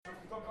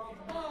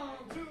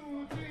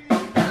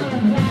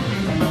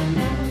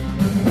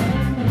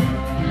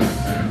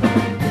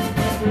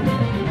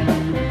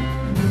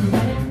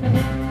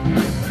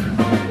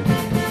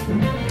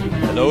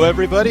Hello,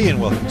 everybody,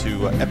 and welcome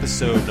to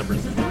episode number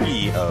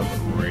 3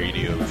 of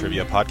Radio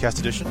Trivia Podcast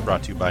Edition,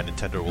 brought to you by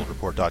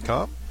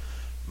NintendoWorldReport.com.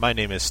 My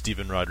name is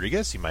Steven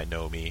Rodriguez. You might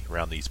know me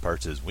around these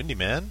parts as Windy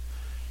Man.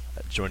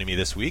 Joining me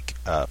this week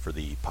for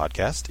the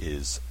podcast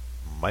is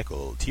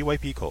Michael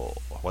TYP Cole.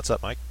 What's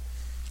up, Mike?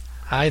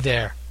 Hi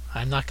there.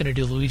 I'm not going to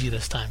do Luigi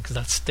this time because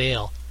that's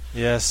stale.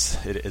 Yes,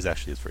 it is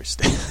actually. It's very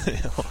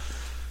stale.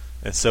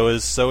 And so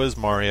is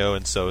Mario,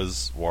 and so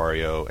is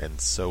Wario, and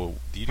so...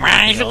 Do you do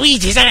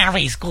Luigi's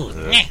always good.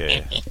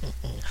 Okay.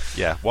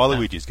 Yeah,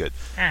 Waluigi's good.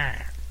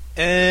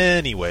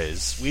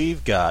 Anyways,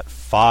 we've got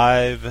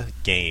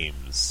 5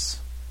 games.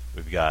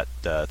 We've got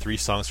 3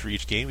 songs for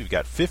each game. We've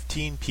got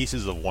 15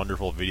 pieces of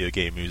wonderful video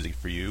game music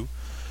for you.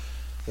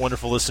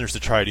 Wonderful listeners to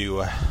try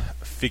to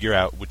figure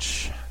out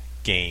which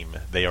game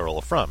they are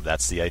all from.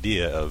 That's the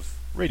idea of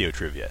radio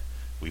trivia.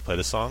 We play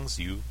the songs,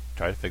 you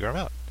try to figure them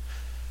out.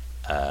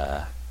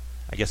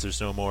 I guess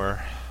there's no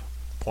more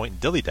point in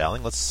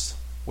dilly-dallying. What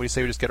do you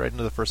say we just get right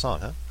into the first song,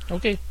 huh?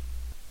 Okay.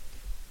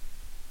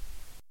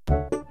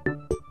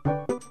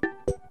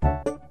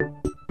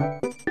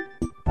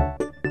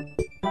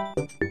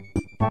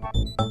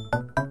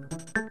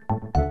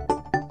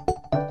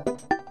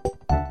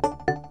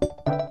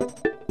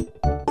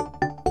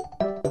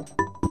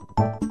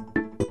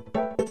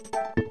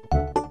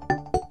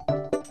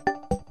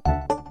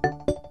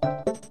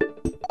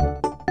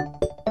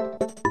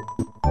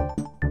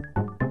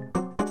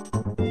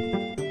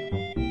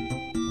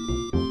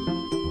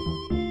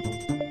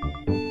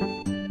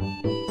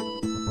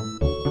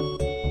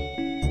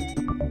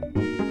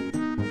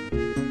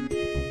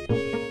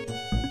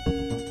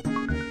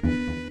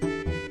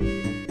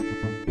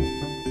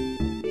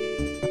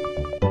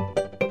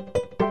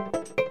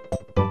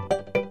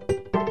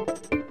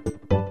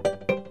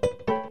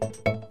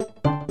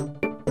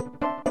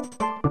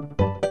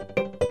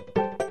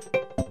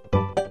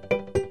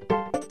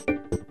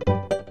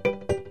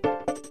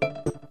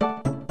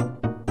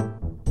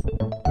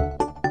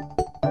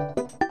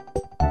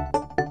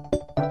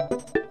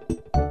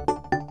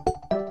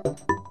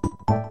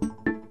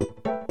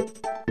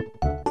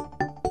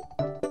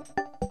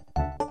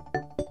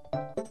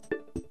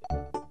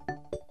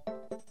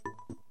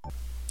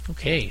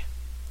 Okay.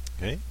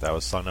 Okay, that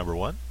was song number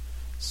 1.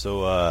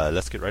 So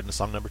let's get right into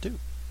song number 2.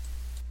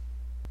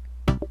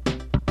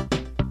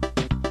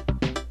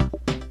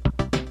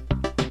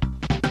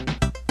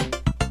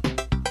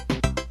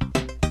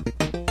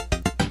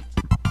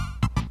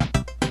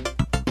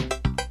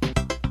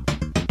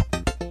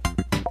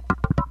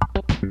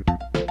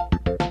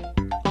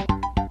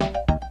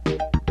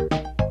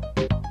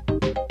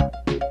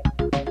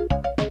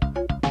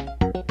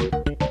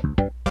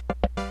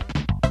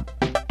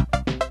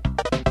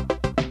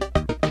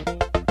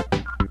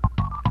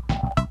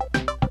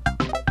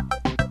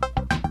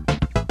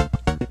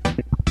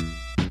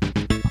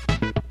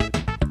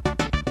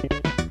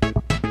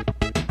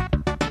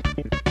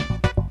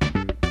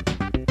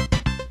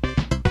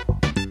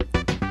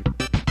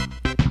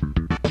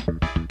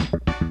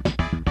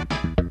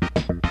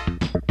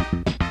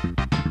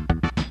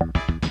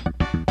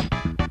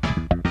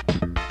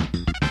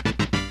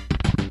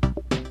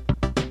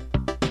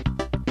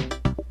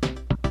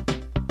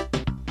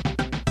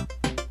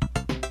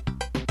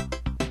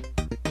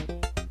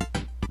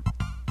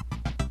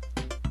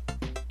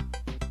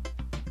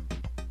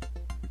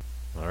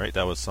 Alright,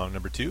 that was song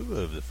number 2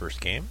 of the first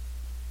game.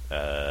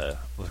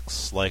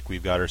 Looks like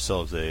we've got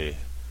ourselves a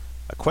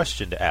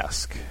question to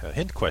ask. A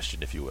hint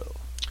question, if you will.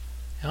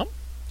 Yep.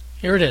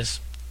 Here it is.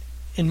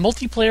 In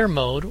multiplayer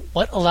mode,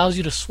 what allows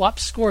you to swap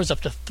scores up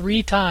to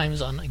 3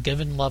 times on a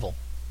given level?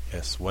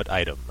 Yes, what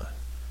item?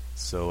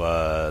 So,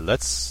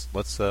 let's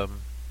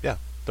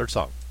third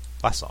song.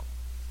 Last song.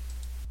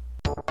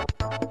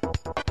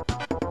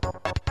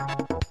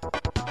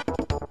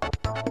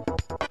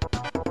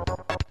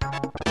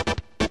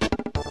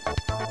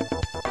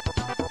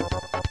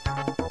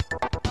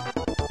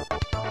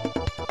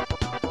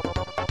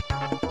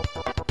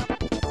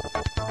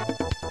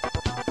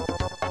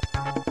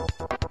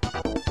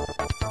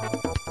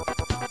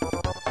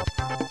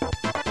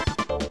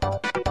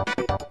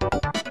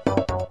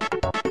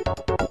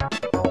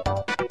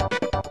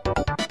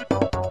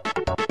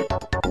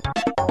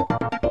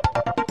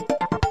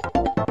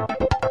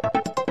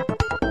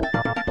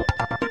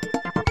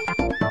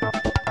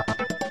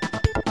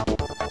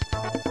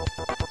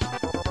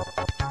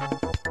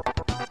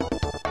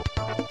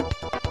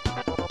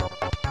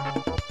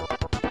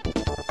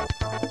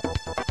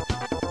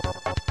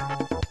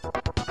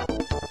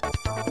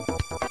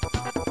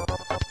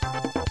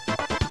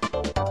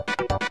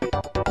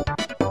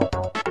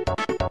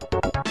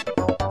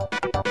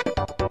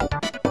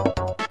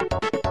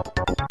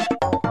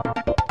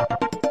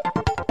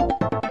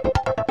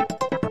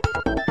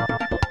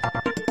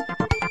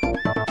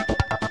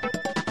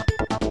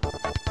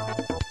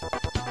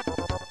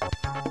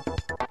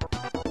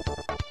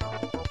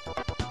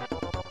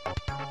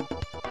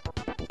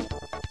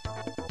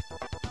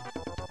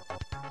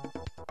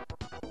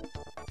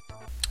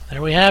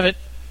 There we have it.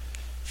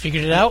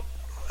 Figured it out?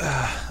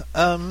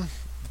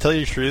 tell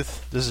you the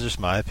truth, this is just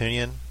my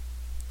opinion.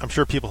 I'm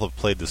sure people have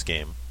played this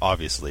game,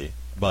 obviously,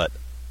 but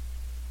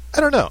I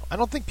don't know. I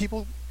don't think a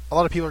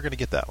lot of people are going to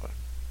get that one.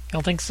 I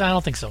don't think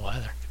so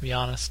either, to be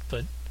honest.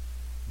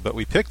 But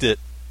we picked it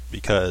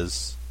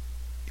because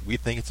we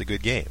think it's a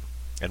good game.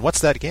 And what's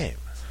that game?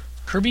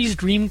 Kirby's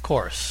Dream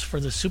Course for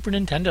the Super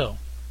Nintendo.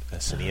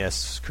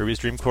 SNES, Kirby's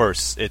Dream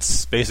Course.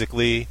 It's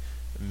basically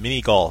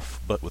mini golf,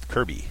 but with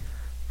Kirby.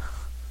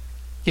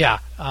 Yeah,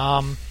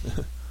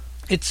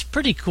 it's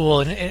pretty cool,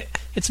 and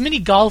it's mini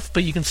golf,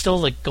 but you can still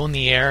like go in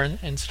the air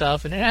and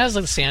stuff. And it has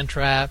like sand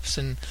traps,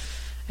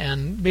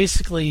 and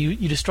basically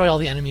you destroy all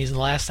the enemies, and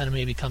the last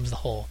enemy becomes the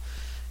hole.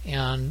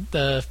 And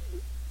the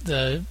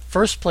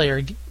first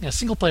player,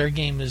 single player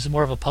game is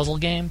more of a puzzle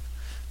game,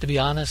 to be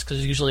honest, because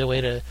there's usually a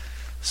way to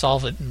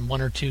solve it in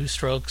 1 or 2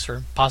 strokes,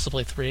 or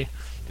possibly 3.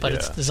 But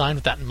it's designed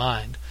with that in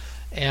mind.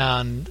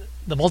 And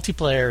the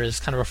multiplayer is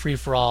kind of a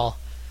free-for-all,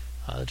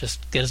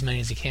 just get as many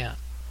as you can.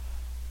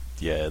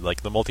 Yeah,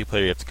 like the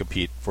multiplayer, you have to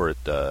compete for it.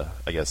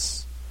 I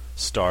guess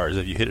stars.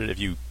 If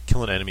you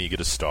kill an enemy, you get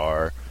a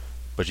star,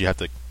 but you have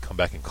to come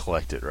back and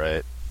collect it,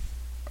 right?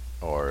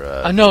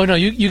 Or no,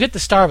 you get the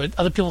star, but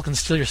other people can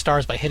steal your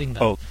stars by hitting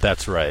them. Oh,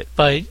 that's right.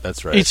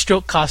 That's right. Each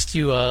stroke costs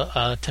you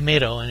a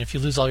tomato, and if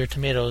you lose all your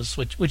tomatoes,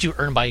 which you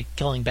earn by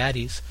killing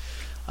baddies,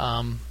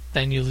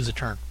 then you lose a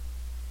turn.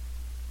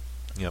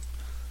 Yep,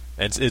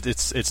 and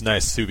it's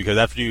nice too because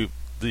after you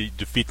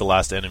defeat the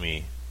last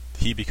enemy,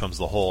 he becomes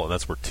the hole, and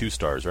that's worth 2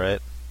 stars, right?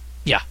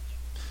 Yeah.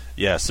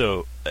 Yeah,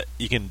 so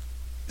you can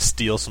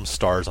steal some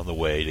stars on the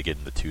way to get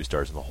in the 2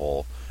 stars in the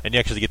hole, and you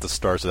actually get the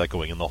stars without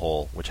going in the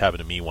hole, which happened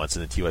to me once,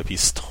 and the TYP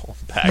stole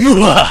them back.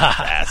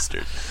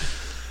 Bastard.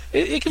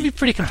 It can be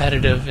pretty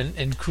competitive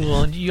and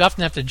cool, and you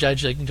often have to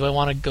judge, like, do I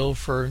want to go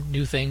for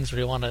new things or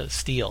do I want to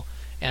steal?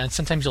 And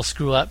sometimes you'll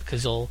screw up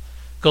because you'll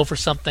go for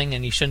something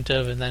and you shouldn't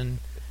have, and then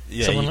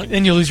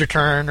then you lose your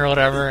turn or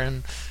whatever.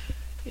 And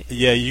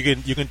yeah, you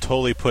can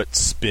totally put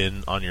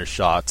spin on your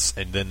shots,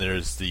 and then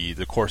there's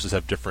the courses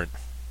have different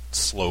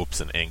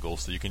slopes and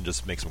angles, so you can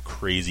just make some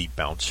crazy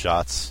bounce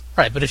shots.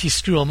 Right, but if you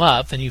screw them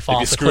up, then you fall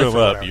off the cliff. If you screw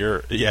them up,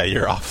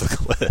 you're off the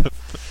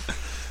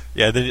cliff.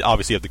 Yeah, then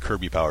obviously you have the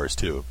Kirby powers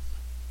too.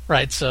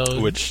 Right, so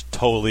which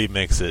totally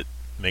makes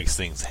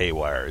things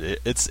haywire.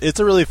 It's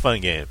a really fun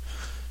game.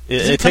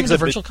 Does it come to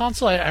Virtual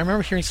Console? I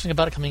remember hearing something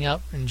about it coming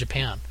out in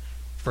Japan.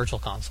 Virtual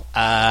Console.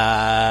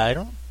 I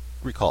don't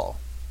recall.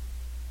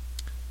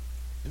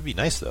 It'd be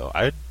nice though.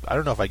 I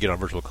don't know if I get on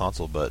Virtual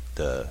Console, but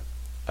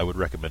I would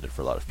recommend it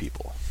for a lot of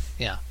people.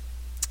 Yeah.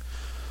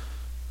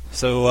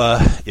 So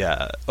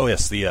yeah. Oh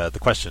yes, the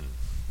question.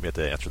 We have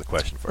to answer the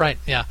question first. Right.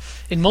 Yeah.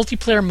 In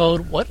multiplayer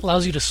mode, what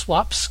allows you to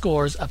swap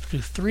scores up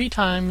to 3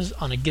 times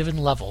on a given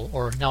level,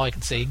 or now I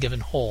can say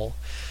given hole?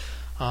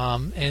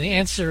 And the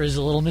answer is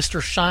a little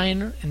Mr.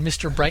 Shine and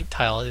Mr. Bright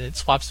tile. It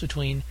swaps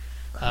between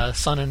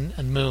sun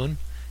and moon,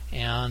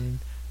 and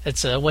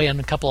it's a way on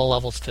a couple of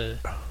levels to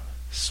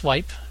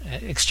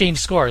exchange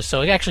scores.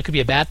 So it actually could be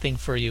a bad thing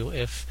for you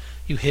if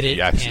you hit it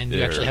and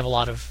you actually have a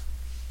lot of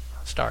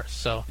stars.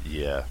 So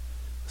yeah.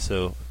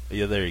 So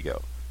yeah, there you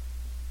go.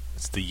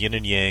 It's the yin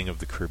and yang of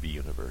the Kirby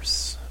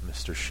universe,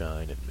 Mr.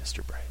 Shine and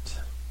Mr. Bright.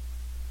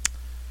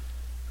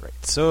 Right.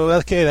 So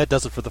okay, that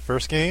does it for the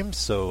first game.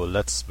 So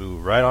let's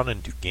move right on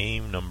into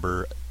game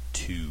number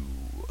 2.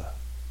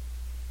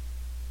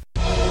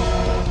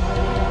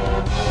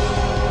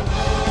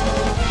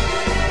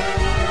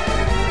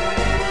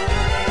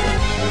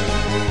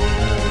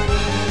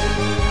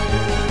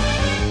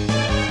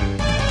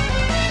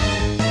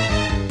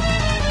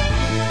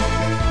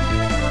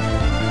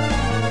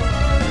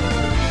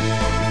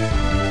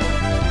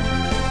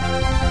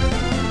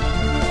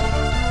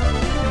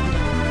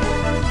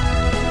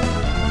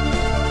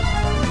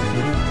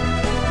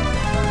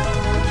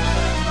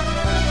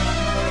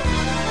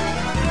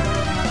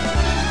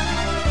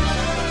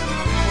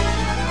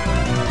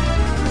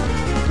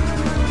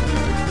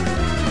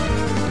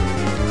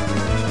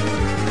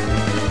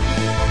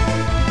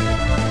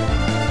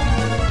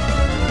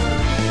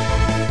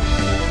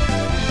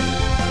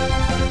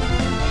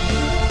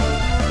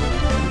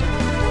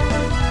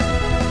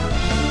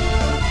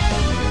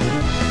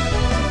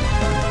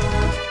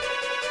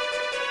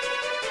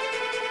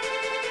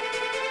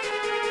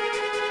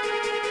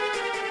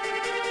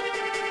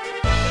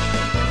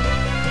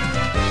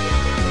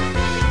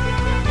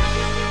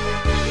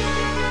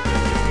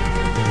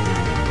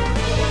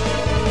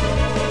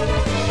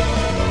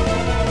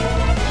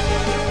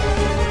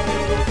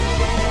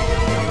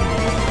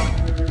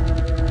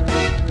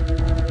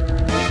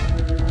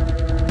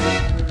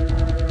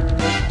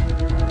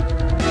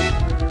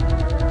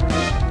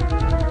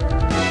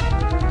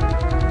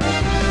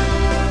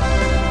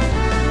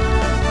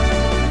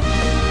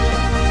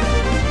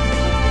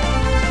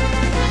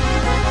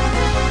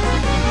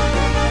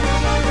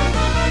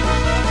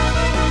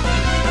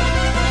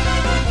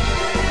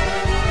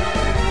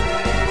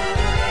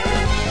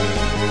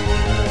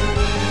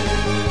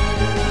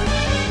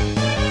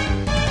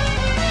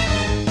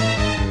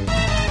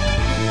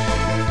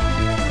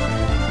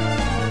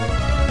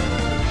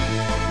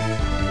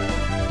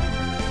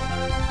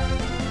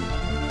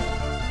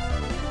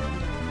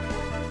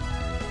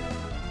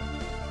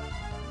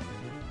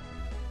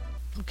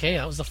 Okay,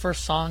 that was the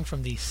first song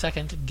from the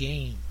second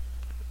game.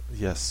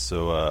 Yes.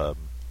 So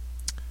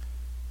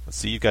let's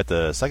see. You've got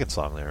the second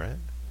song there,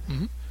 right?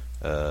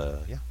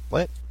 Mm-hmm. Yeah.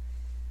 Play it.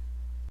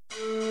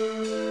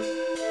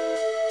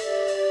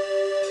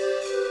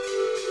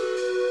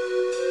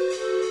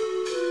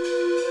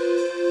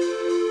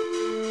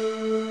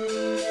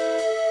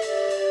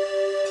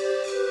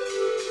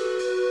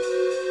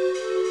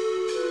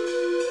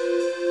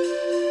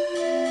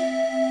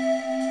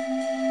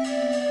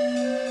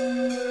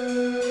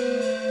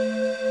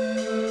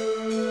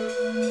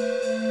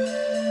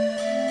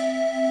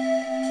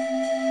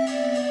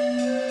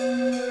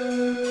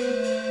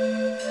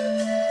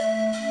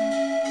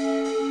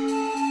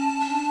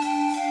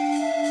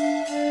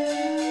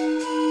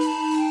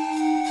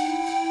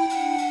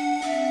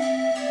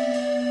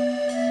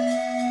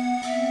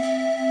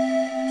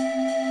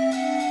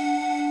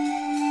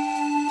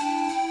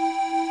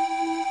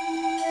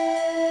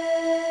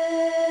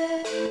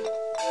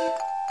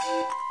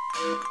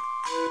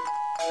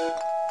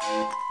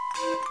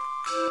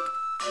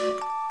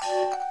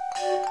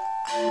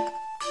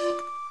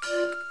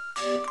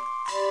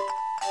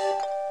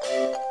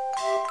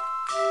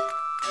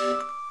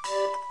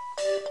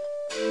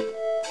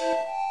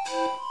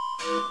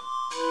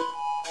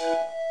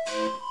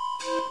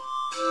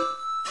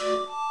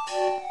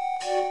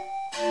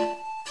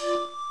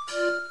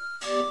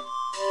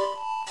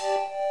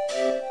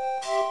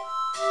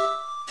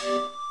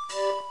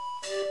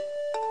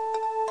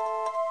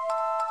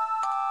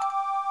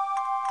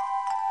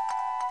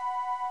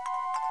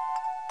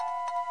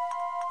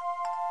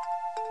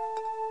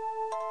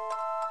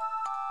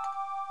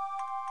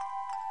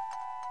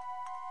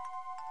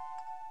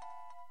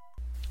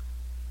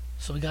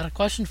 So we got a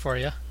question for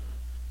you.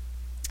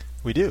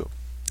 We do.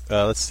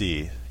 Let's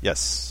see.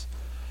 Yes.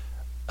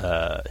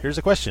 Here's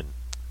a question.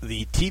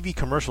 The TV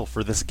commercial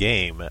for this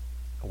game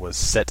was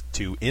set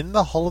to "In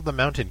the Hall of the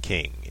Mountain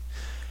King."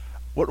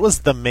 What was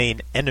the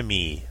main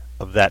enemy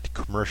of that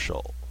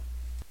commercial?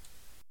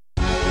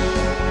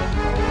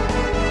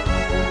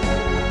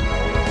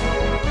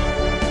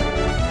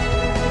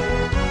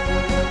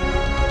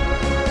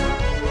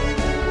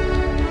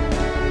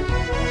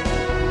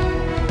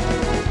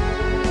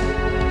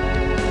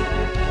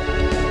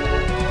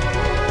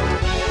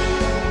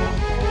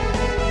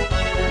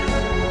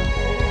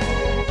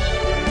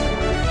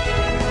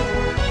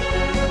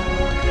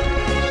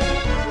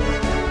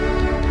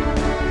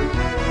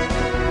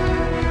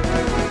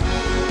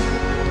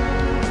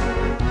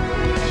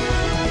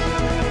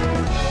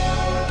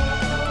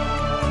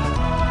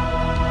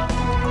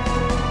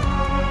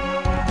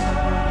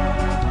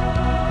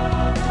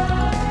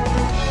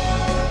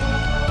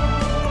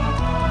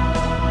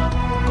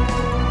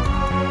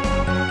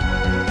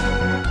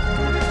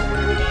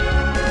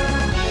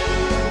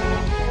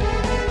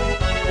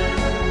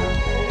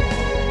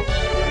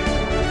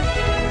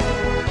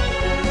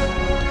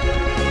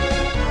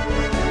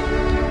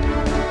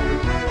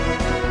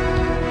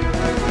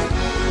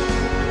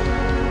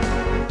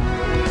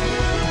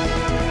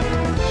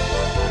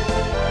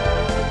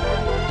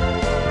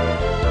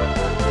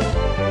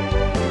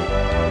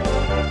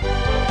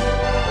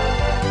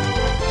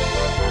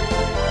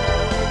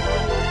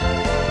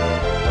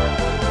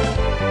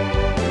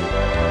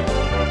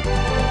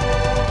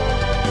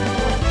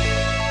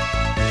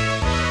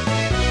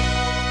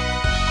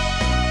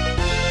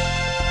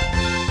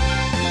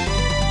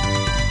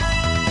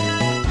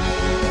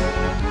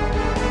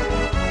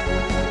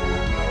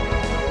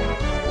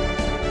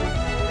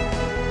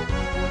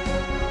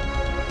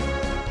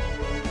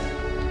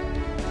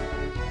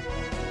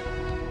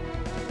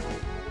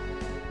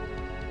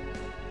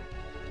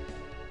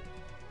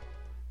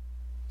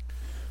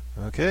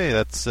 Okay,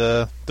 that's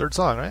third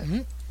song, right?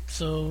 Mm-hmm.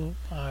 So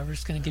we're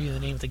just going to give you the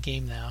name of the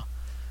game now.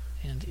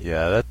 And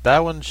Yeah, that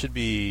one should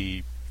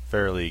be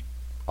fairly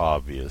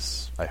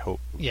obvious. I hope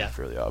it will Yeah. be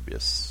fairly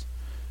obvious.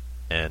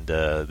 And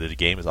the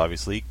game is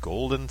obviously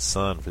Golden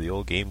Sun for the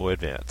old Game Boy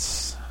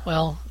Advance.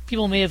 well,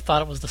 people may have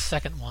thought it was the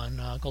second one,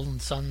 Golden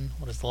Sun.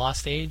 What is the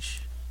Lost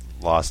Age?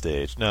 Lost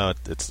Age. No,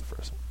 it's the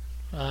first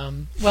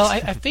one. Well,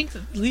 I think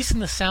that at least in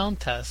the sound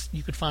test,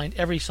 you could find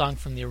every song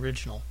from the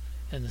original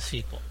in the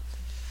sequel.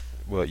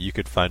 Well, you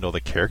could find all the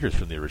characters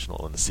from the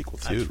original in the sequel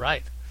too. That's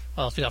right.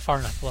 Well, if you got far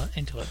enough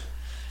into it.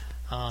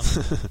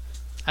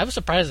 I was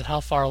surprised at how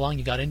far along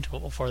you got into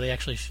it before they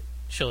actually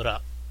showed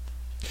up.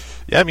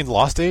 Yeah, I mean,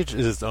 Lost Age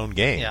is its own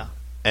game. Yeah.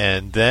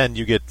 And then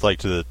you get like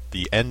to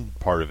the end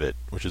part of it,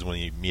 which is when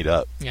you meet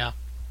up. Yeah.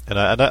 And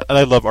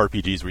I love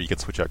RPGs where you can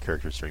switch out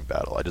characters during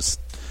battle.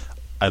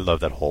 I love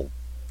that whole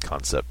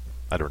concept.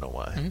 I don't know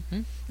why.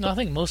 Mm-hmm. No, I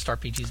think most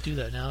RPGs do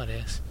that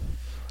nowadays.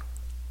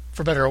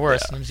 For better or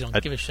worse. Yeah. Sometimes you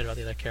don't give a shit about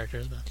the other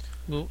characters, but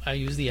ooh, I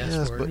use the S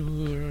Yes, word. but-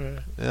 Ooh.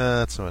 Yeah,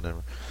 that's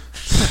whatever.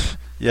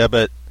 Yeah,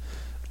 but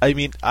I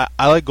mean, I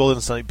like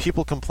Golden Sun.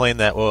 People complain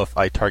that, well, if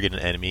I target an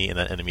enemy and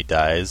that enemy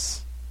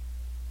dies,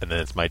 and then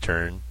it's my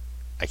turn,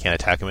 I can't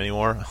attack him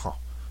anymore. Oh,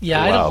 Yeah,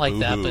 oh, I wow, don't like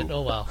that, boo-hoo. but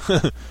oh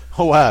well.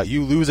 Oh wow,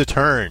 you lose a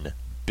turn.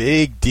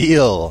 Big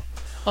deal.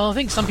 Well, I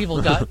think some people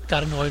got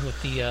annoyed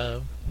with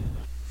the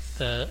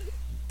the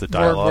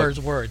dialogue.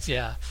 words.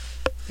 Yeah.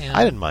 And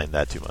I didn't mind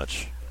that too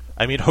much.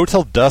 I mean,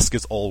 Hotel Dusk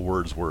is all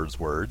words, words,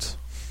 words.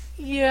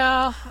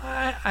 Yeah,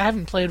 I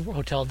haven't played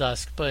Hotel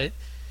Dusk, but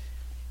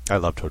I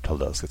loved Hotel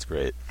Dusk. It's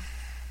great.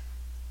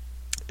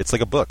 It's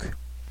like a book.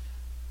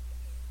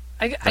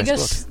 I Nice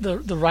guess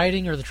the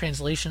writing or the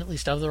translation, at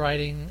least of the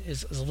writing,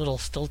 is a little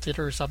stilted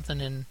or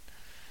something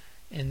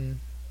in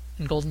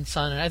Golden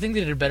Sun. And I think they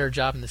did a better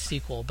job in the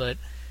sequel. But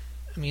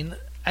I mean,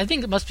 I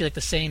think it must be like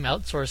the same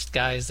outsourced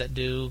guys that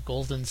do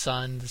Golden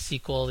Sun, the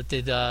sequel that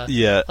did.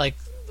 Like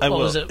what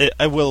was it?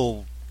 I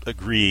will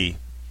agree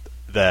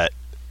that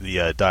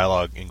the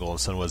dialogue in Golden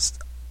Sun was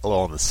a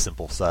little on the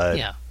simple side.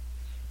 Yeah.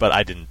 But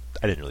I didn't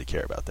really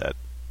care about that.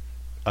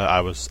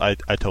 I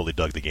totally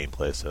dug the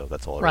gameplay, so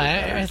that's all.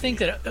 Right, I think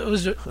that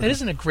it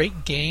isn't a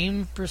great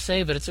game per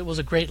se, but it was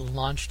a great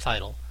launch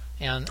title.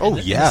 And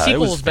the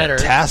sequel was better.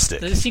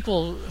 Fantastic. The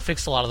sequel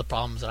fixed a lot of the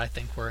problems that I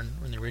think were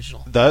in the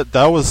original. That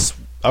was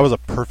a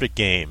perfect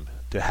game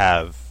to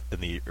have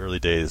in the early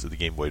days of the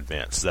Game Boy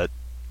Advance. That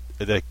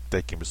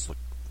game just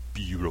looked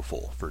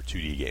beautiful for a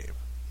 2D game.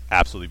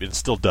 Absolutely, but it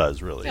still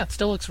does, really. Yeah, it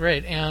still looks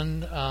great,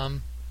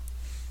 and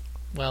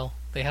well,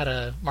 they had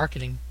a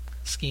marketing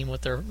scheme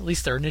with at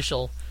least their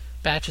initial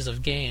batches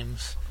of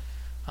games.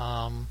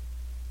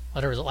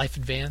 Whatever, is it Life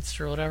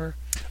Advanced or whatever?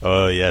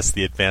 Oh yes,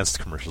 the advanced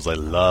commercials. I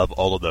love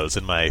all of those,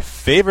 and my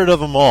favorite of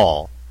them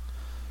all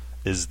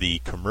is the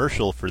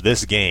commercial for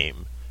this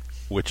game,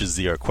 which is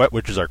our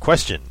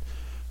question.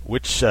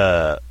 Which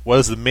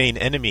was the main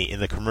enemy in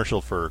the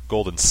commercial for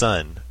Golden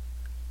Sun?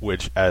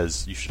 Which,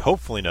 as you should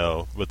hopefully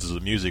know, what the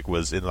music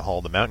was in the Hall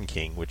of the Mountain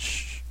King,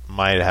 which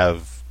might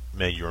have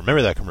made you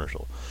remember that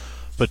commercial.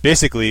 But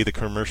basically, the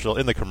commercial,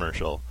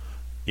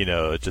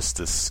 just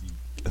this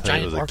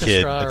giant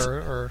orchestra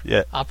or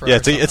opera. Yeah,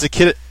 it's a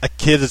kid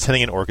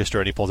attending an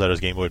orchestra, and he pulls out his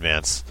Game Boy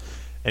Advance,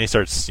 and he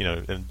starts,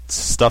 and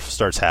stuff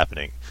starts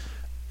happening,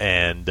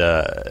 and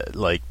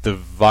like the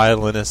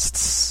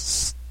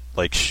violinists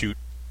shoot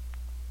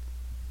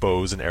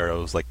bows and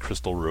arrows like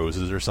crystal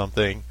roses or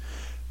something,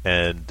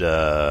 and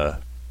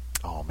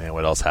oh man,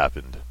 what else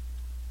happened?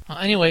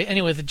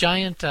 Anyway, the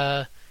giant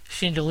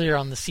chandelier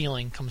on the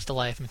ceiling comes to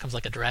life and becomes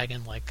like a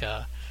dragon,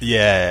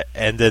 yeah,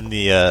 and then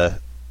the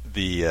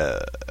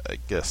I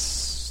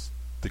guess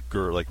the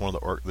girl, like one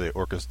of the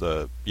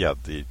orchestra,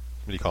 what do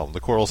you call them?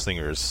 The choral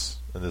singers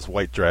in this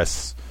white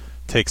dress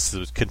takes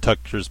the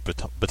conductor's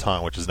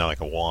baton, which is now like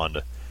a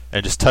wand,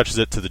 and just touches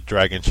it to the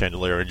dragon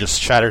chandelier and just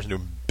shatters into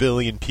a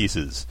billion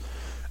pieces.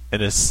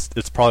 And it's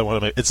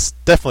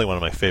definitely one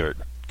of my favorite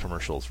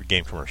commercials for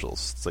game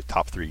commercials. It's like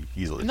top 3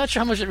 easily. I'm not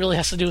sure how much it really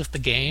has to do with the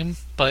game,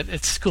 but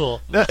it's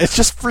cool. No, it's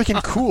just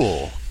freaking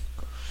cool.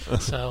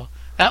 So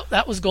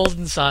that was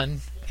Golden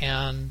Sun,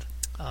 and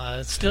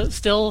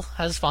still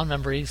has fond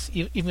memories.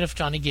 Even if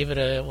Johnny gave it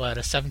a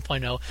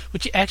 7.0,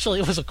 which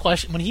actually it was a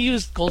question when he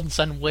used Golden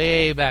Sun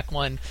way back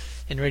when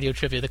in Radio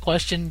Trivia. The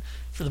question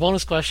for the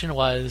bonus question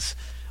was,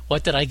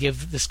 what did I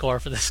give the score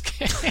for this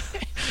game?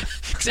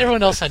 Because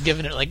everyone else had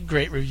given it like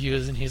great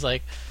reviews, and he's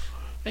like,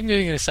 I'm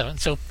giving it a 7.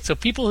 So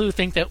people who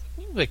think that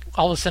like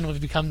all of a sudden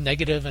we've become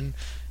negative and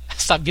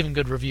stop giving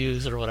good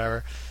reviews or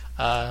whatever.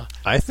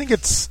 I think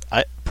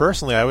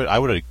personally I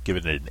would have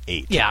given it an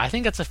 8. Yeah, I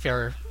think that's a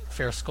fair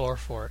score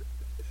for it.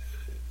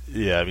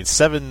 Yeah, I mean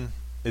 7.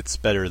 It's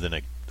better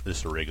than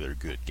just a regular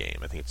good game.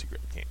 I think it's a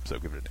great game, so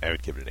I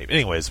would give it an 8.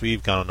 Anyways,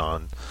 we've gone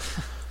on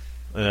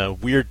a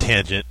weird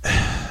tangent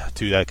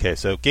to that. Okay,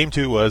 so game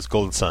 2 was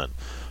Golden Sun.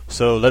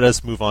 So let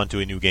us move on to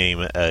a new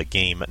game,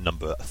 game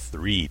number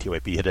 3.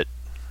 TYP, hit it.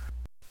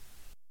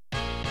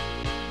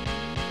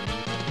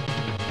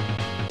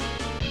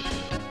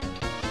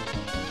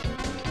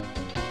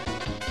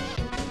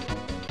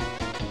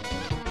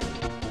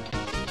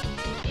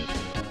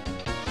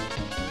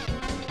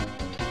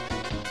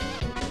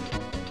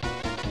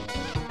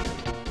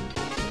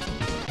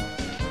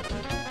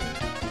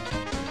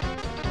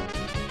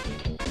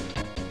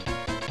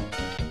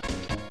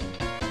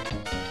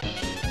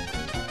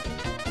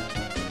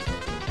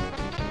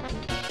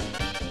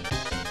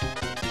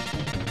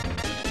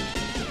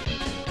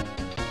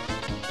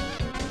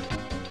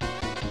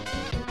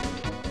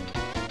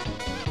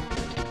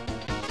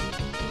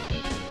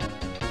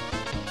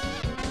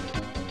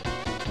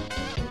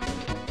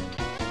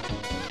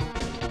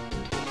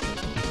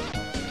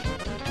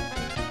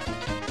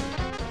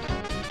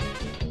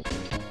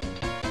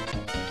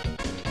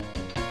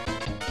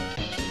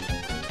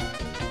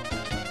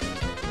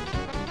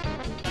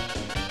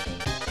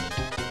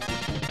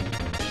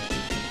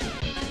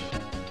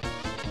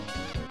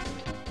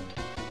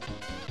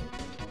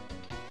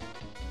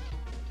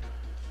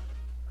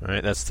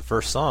 Alright, that's the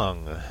first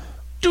song.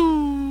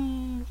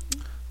 Doo!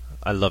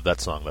 I love that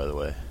song, by the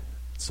way.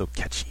 It's so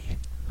catchy.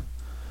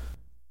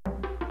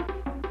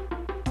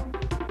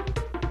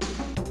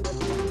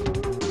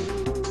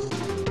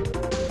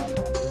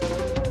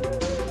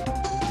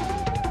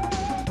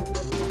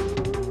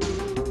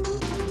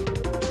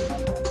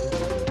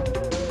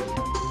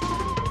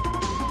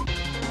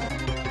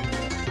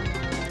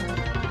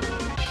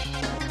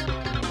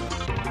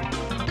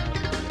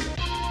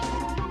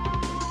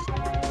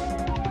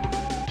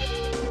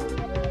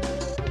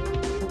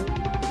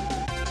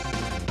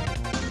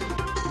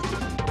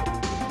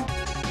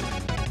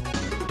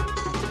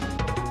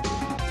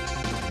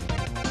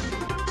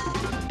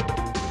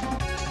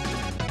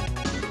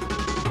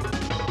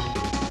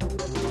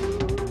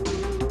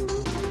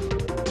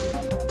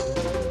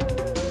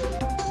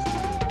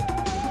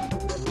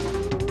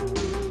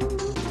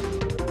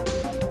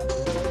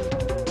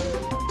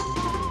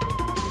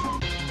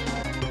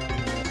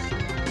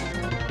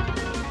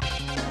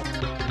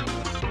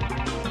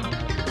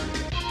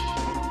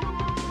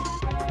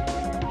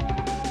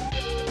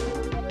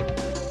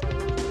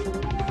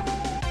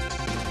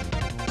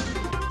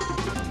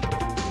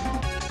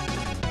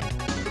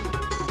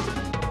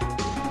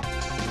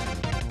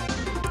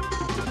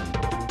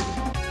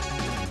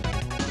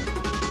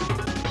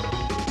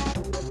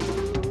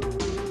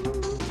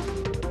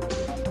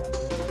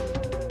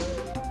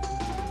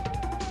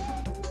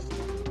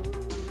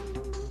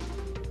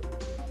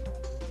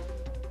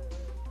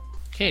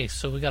 Okay,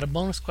 so we got a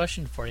bonus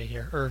question for you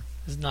here. Or,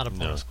 it's not a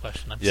bonus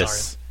question. I'm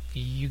Yes. sorry.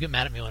 You get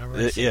mad at me whenever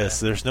I say Yes,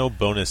 that. there's no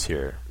bonus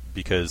here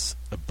because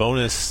a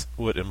bonus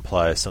would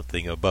imply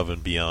something above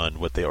and beyond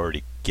what they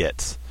already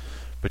get.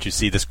 But you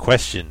see, this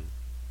question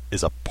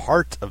is a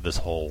part of this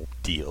whole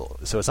deal,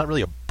 so it's not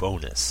really a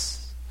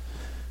bonus.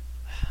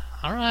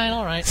 All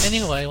right.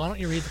 Anyway, why don't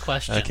you read the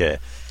question? Okay,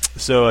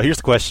 so here's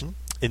the question.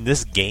 In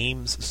this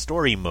game's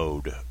story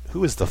mode,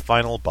 who is the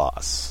final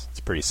boss? It's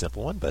a pretty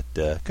simple one, but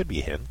could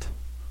be a hint.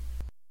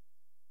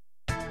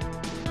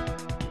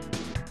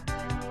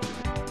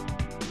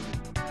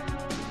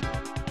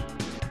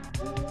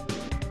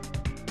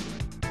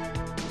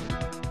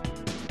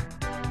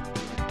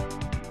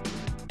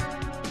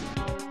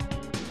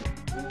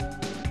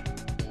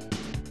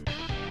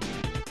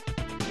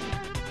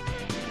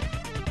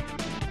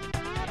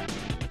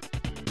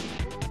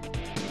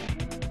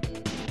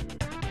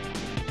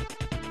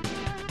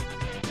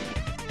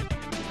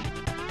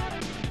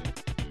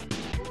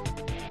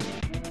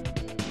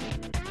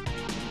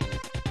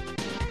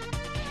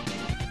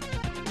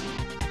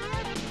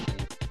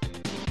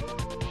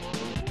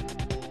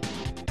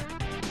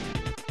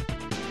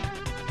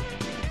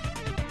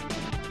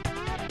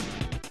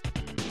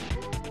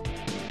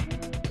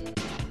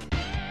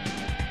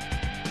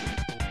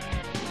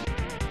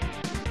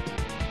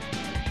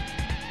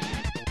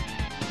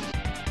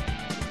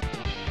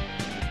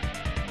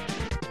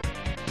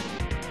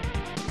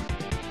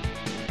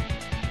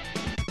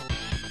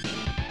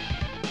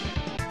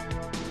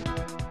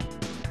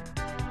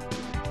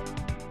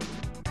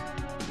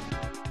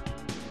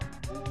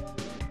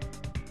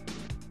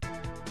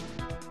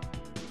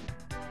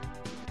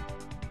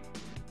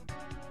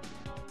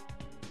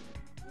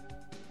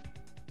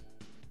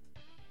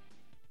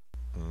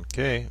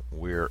 Okay,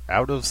 we're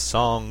out of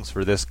songs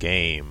for this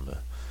game.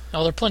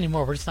 Oh, there are plenty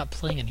more. We're just not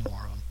playing any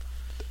more of them.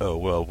 Oh,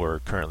 well, we're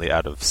currently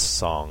out of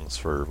songs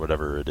for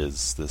whatever it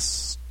is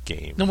this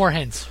game. No more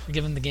hints. We're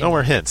giving the game. No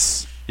more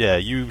hints. Yeah,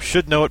 you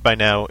should know it by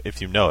now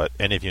if you know it.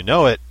 And if you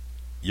know it,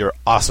 you're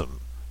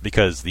awesome.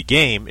 Because the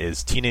game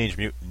is Teenage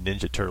Mutant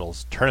Ninja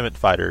Turtles Tournament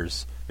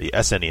Fighters, the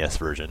SNES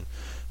version.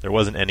 There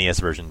was an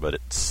NES version, but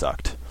it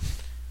sucked.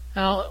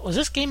 Now, was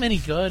this game any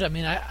good? I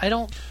mean, I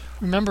don't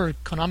remember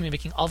Konami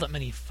making all that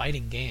many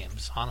fighting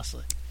games,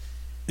 honestly.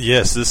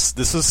 Yes,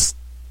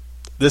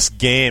 this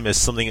game is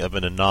something of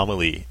an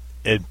anomaly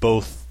in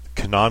both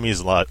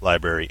Konami's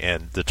library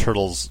and the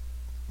Turtles,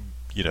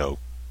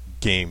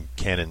 game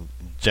canon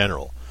in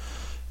general.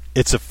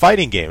 It's a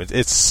fighting game.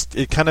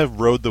 It kind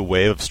of rode the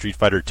wave of Street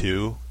Fighter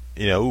 2.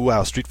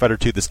 Wow, Street Fighter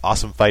 2, this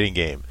awesome fighting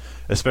game,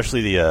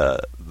 especially the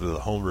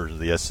home version,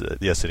 the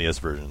SNES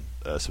version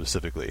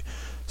specifically.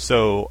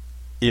 So,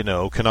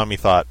 Konami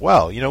thought,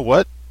 well, you know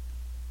what?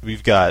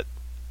 We've got,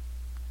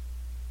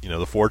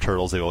 the four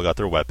turtles. They all got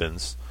their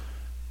weapons,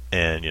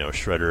 and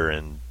Shredder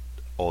and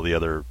all the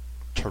other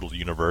Turtle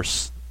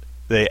universe.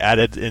 They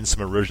added in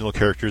some original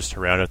characters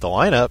to round out the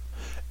lineup,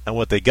 and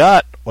what they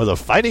got was a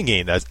fighting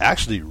game that's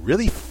actually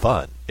really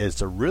fun.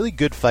 It's a really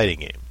good fighting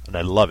game, and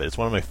I love it. It's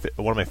one of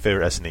my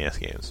favorite SNES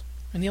games.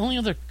 And the only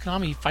other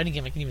Konami fighting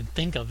game I can even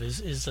think of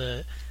is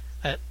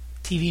that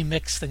TV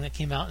mix thing that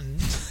came out in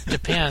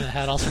Japan that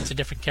had all sorts of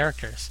different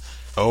characters.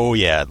 Oh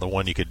yeah, the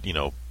one you could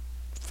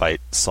fight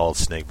Solid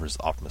Snake versus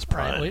Optimus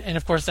Prime. Right, and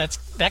of course that's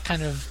that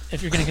kind of,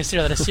 if you're going to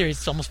consider that a series,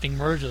 it's almost being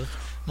merged with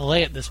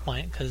Melee at this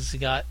point because you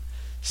got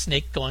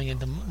Snake going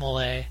into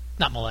Melee,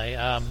 not Melee,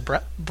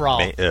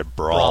 Brawl.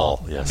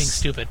 Brawl. Yes. I'm being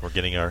stupid. We're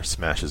getting our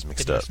smashes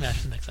mixed up.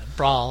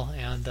 Brawl,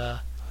 and so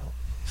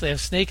they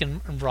have Snake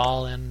and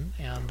Brawl, and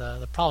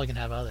they're probably going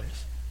to have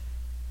others.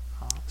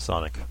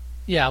 Sonic.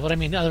 Yeah, but I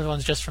mean, the other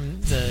ones just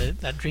from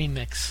that Dream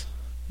Mix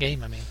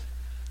game. I mean,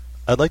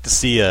 I'd like to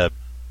see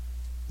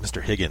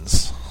Mr.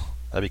 Higgins.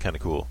 That'd be kind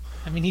of cool.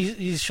 I mean,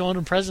 he's showing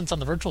a presence on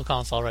the Virtual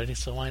Console already,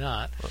 so why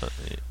not?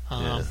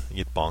 Yeah, you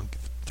get Bonk,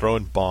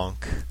 throwing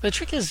Bonk. The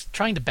trick is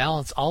trying to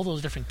balance all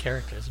those different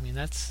characters. I mean,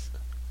 that's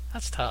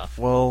tough.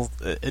 Well,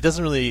 it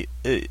doesn't really.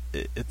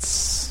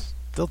 It's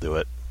they'll do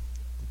it.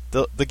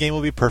 The game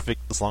will be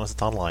perfect as long as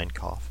it's online.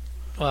 Cough.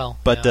 Well,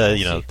 but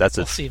we'll that's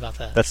we'll see about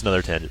that. That's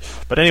another tangent.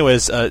 But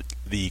anyways,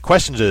 the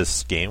question to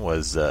this game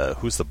was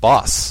who's the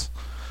boss,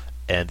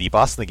 and the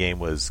boss in the game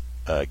was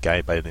a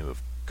guy by the name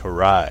of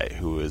Karai,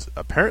 who is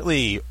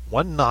apparently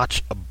one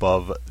notch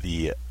above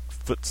the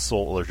foot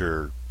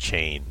soldier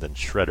chain than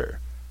Shredder.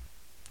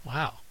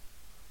 Wow.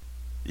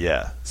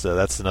 Yeah, so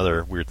that's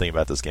another weird thing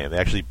about this game. They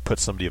actually put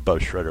somebody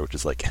above Shredder, which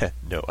is like,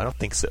 no, I don't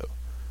think so.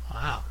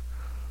 Wow.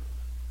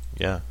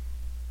 Yeah.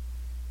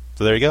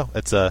 So there you go.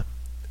 It's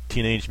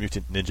Teenage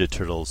Mutant Ninja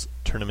Turtles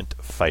Tournament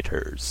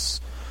Fighters.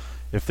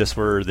 If this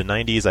were the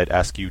 90s, I'd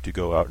ask you to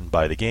go out and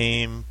buy the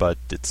game, but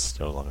it's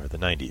no longer the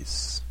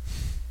 90s.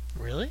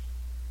 Really?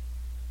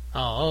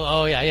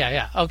 Oh,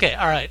 yeah. Okay,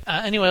 all right.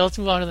 Anyway, let's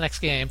move on to the next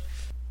game.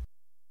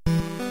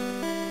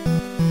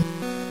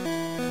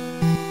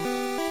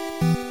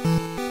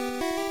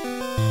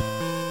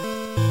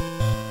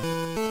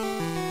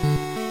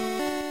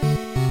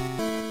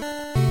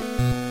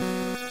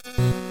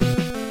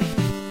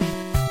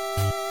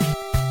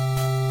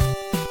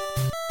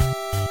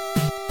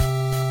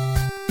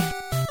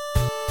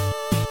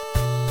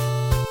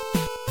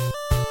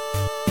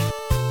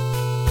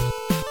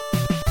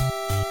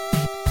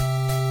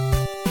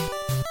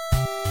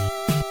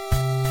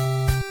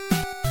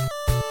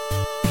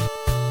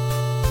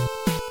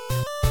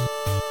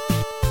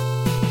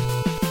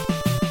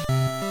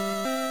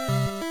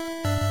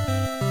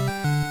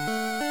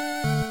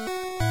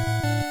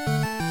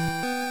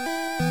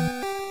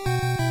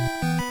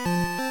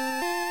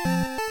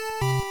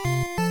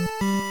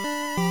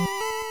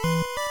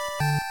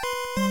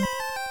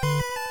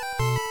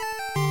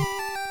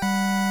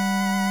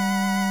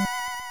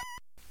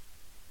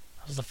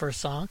 first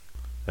song.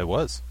 It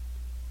was.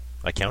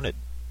 I counted.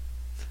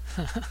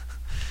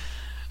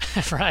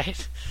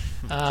 Right.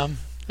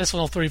 This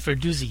one will throw you for a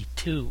doozy,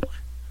 2.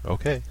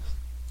 Okay.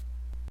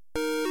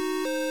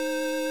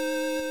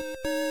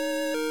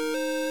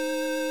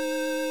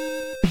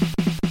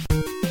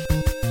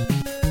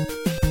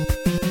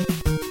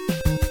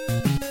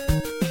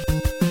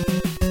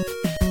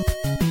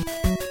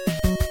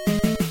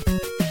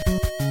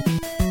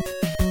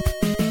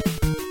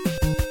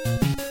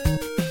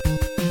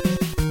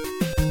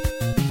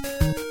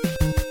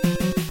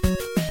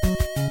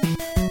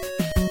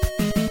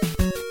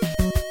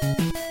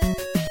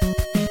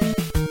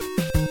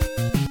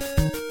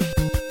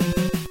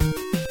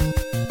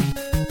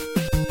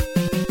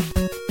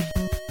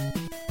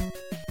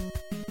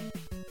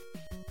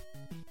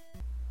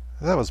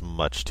 That was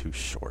much too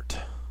short.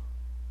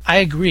 I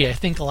agree. I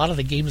think a lot of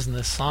the games in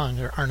this song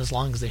aren't as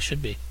long as they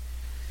should be.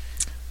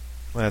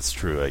 That's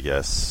true, I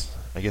guess.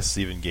 I guess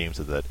even games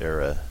of that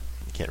era,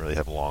 you can't really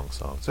have long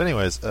songs. So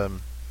anyways,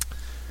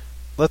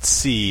 let's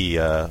see.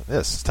 Yes,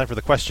 it's time for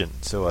the question.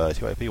 So,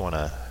 TYP, you want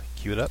to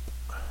cue it up?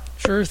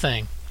 Sure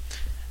thing.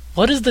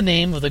 What is the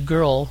name of the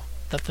girl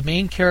that the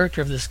main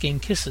character of this game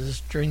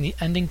kisses during the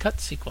ending cut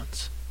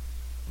sequence?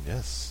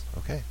 Yes.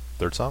 Okay.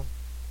 Third song.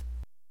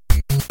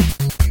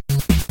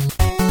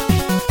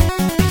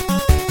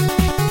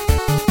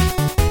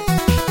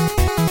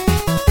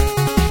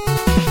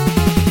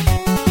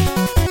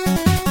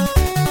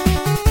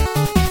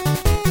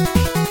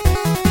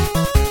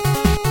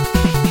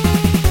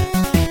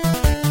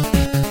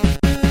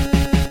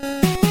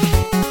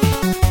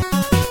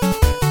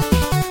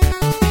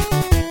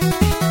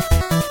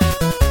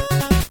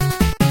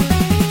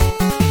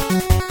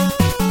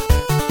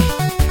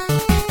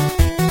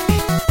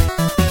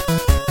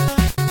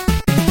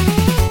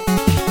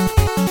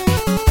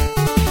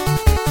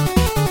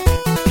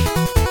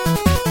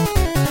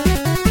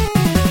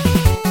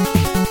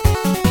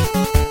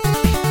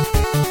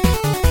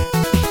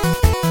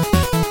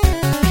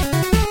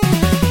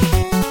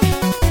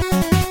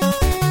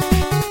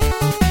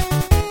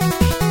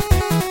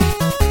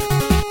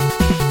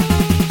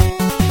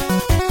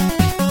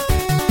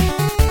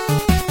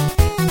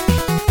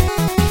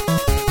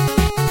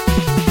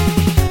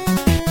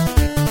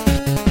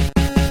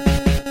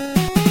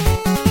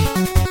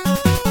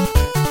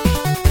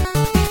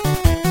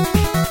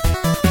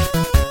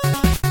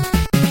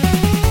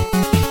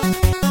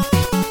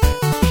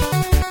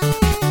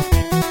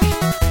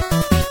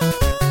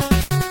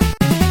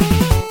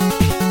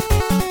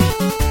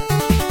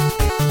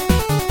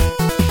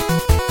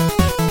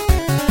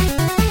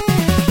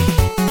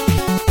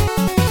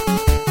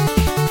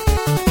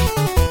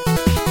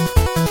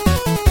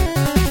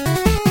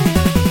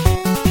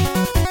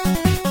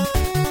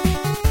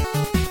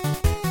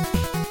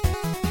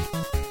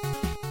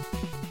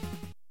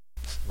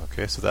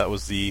 Okay, so that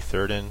was the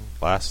third and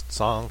last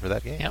song for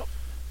that game.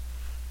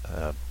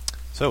 Yep.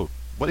 So,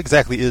 what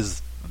exactly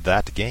is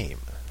that game?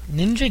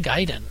 Ninja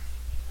Gaiden.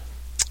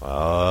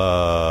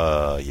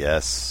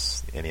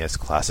 Yes, NES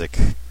classic.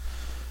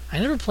 I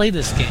never played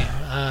this game.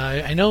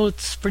 I know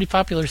it's a pretty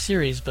popular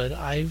series, but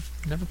I've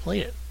never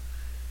played it.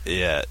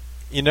 Yeah,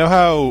 you know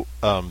how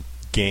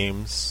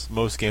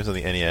most games on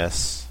the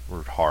NES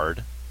were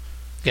hard?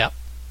 Yep.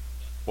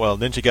 Well,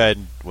 Ninja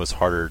Gaiden was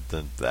harder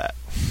than that.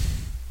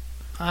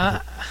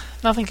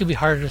 Nothing could be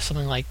harder than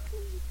something like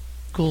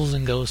Ghouls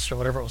and Ghosts or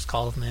whatever it was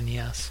called in the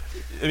NES.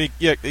 I mean,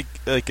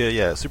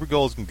 yeah, Super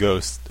Ghouls and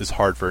Ghosts is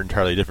hard for an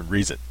entirely different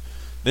reason.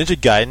 Ninja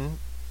Gaiden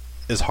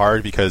is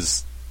hard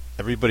because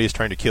everybody is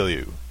trying to kill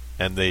you,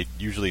 and they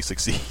usually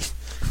succeed.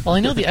 Well,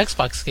 I know the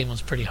Xbox game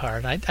was pretty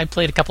hard. I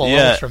played a couple of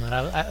levels from it.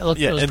 It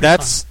was and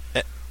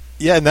fun.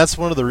 And that's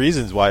one of the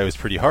reasons why it was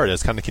pretty hard.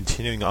 It's kind of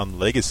continuing on the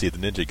legacy of the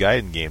Ninja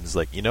Gaiden games. It's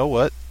like, you know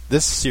what?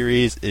 This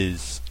series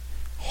is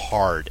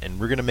hard, and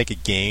we're going to make a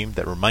game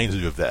that reminds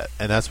you of that.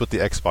 And that's what the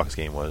Xbox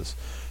game was.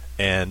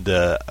 And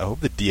I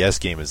hope the DS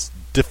game is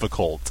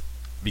difficult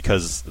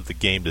because of the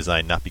game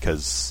design, not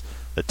because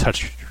the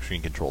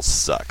touchscreen controls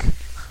suck.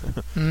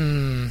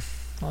 Well,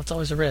 it's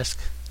always a risk.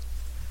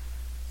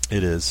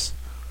 It is.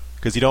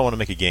 Because you don't want to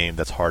make a game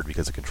that's hard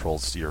because the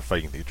controls, you're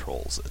fighting the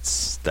controls.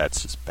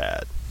 That's just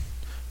bad.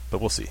 But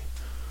we'll see.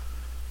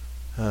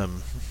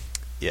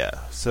 Yeah.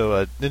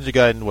 So Ninja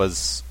Gaiden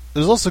was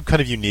also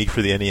kind of unique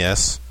for the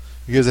NES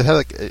because it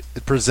had it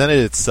presented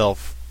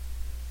itself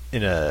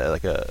in a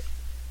kind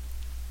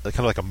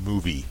of like a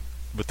movie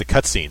with the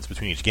cutscenes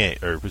between each game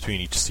or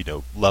between each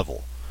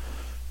level,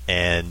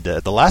 and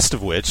the last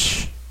of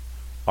which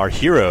our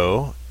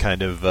hero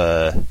kind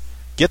of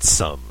gets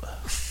some.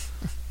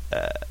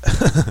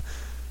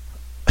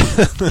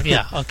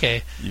 Yeah,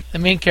 okay. The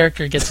main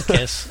character gets a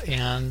kiss,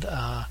 and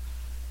the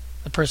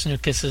person who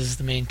kisses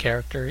the main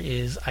character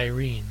is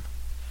Irene.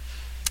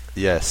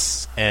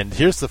 Yes, and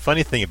here's the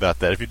funny thing about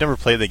that. If you've never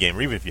played the game,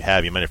 or even if you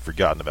have, you might have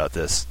forgotten about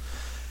this.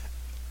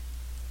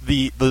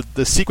 The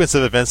sequence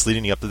of events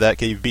leading up to that,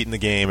 okay, you've beaten the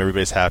game,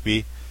 everybody's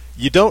happy.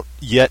 You don't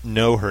yet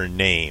know her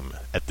name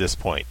at this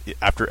point,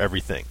 after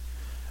everything.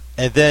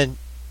 And then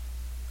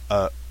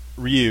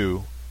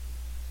Ryu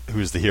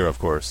who's the hero, of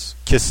course,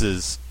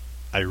 kisses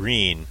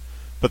Irene,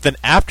 but then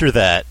after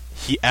that,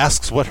 he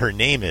asks what her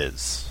name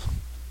is.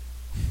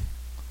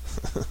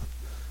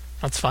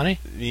 That's funny.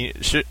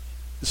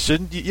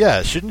 Shouldn't you?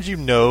 Yeah, shouldn't you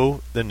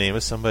know the name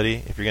of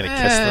somebody if you're going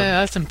to kiss them?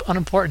 That's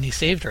unimportant. He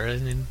saved her. I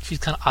mean, she's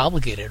kind of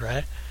obligated,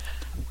 right?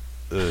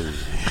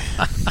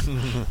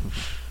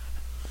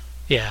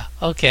 Yeah.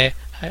 Okay.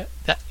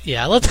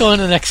 Let's go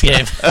into the next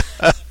game.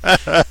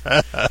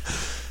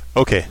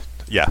 Okay.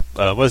 Yeah.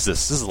 What is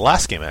this? This is the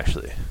last game,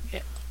 actually.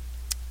 Yeah.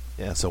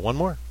 Yeah. So one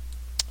more.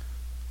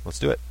 Let's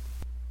do it.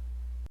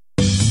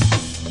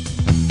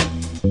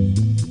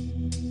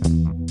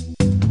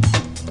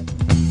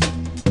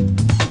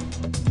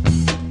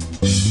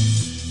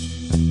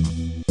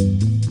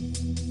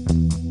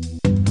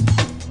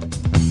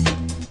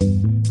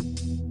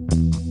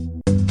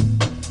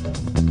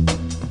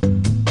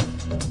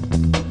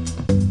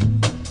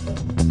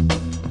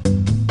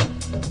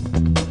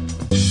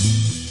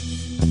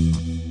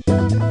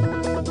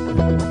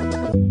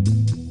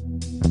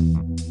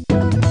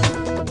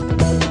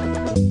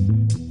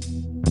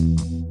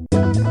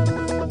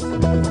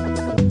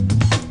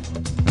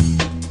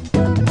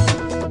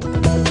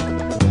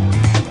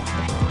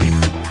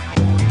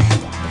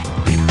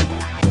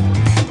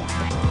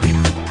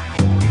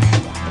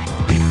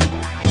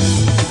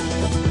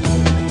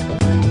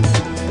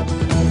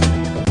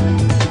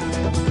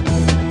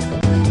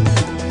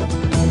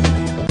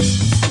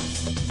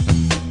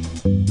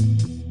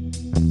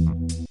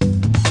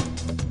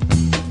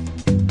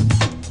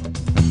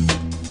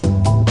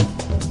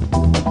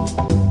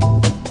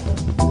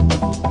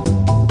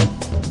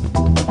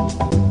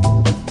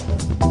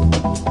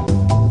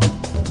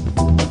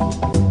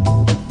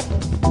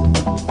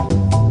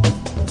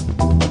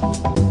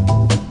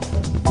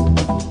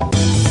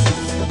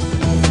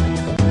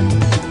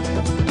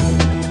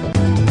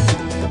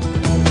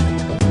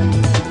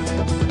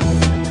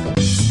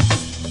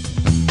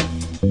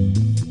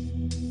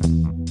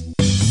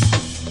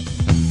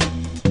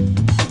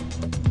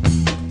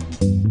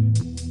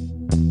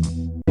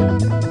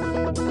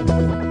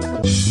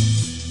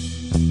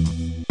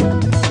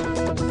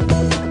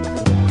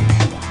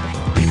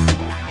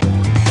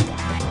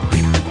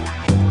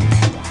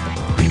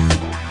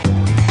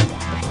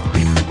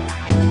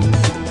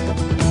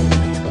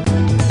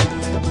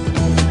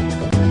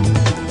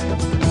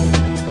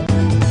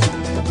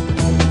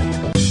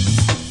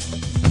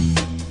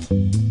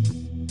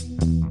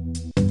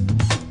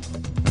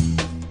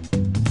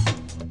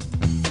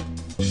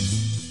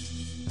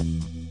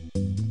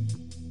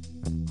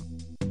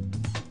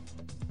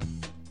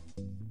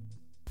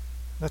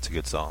 That's a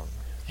good song.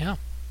 Yeah.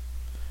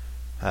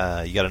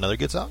 You got another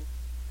good song?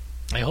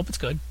 I hope it's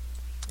good.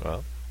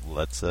 Well,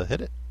 let's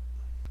hit it.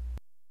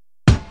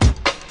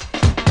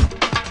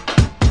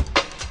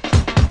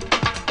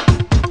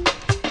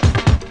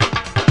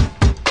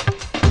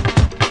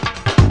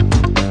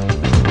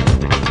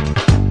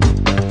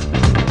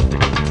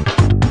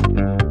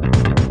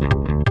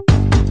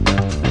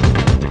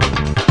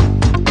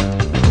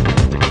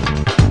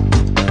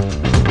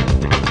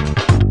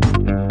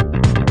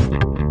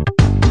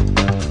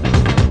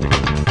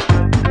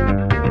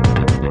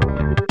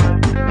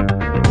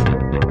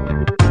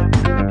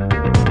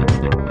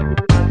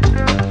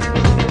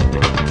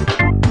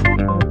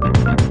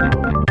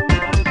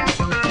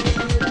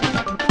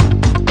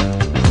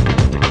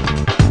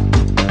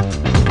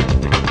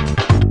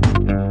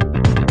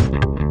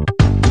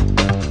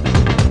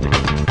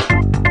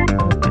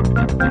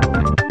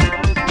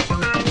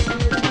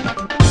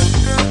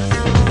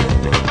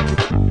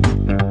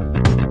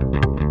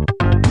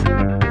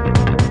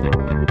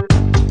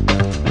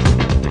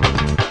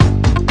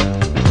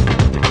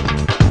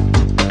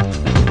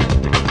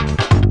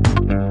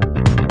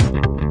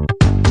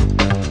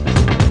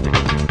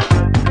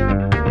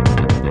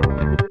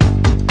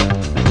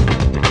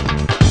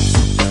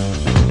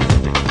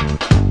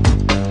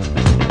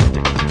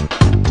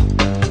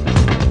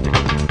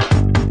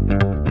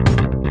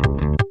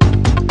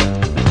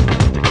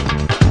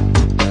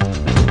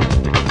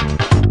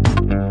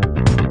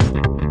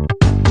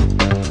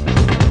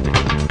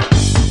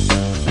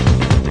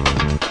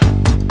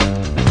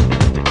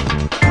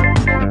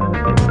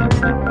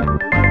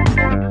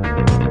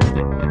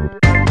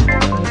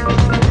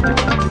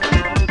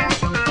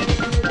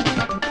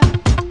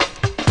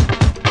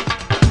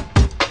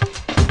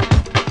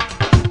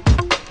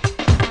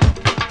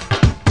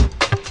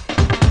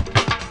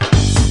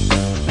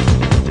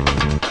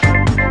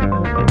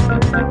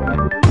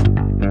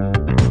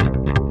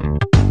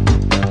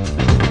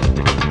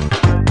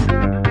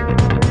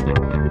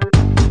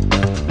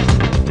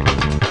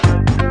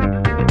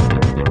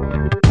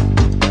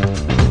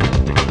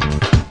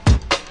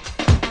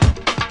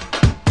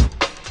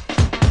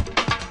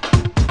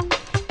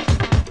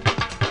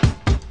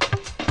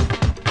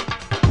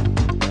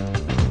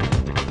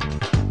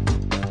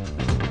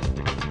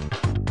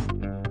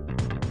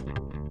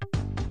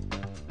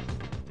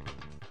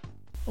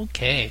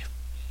 Okay.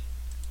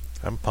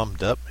 I'm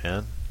pumped up,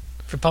 man.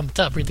 If you're pumped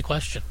up, read the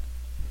question.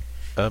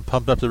 I'm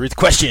pumped up to read the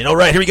question. All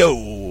right, here we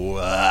go.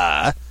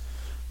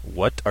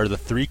 What are the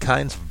 3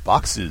 kinds of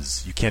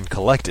boxes you can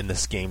collect in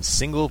this game's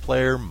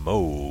single-player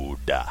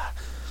mode?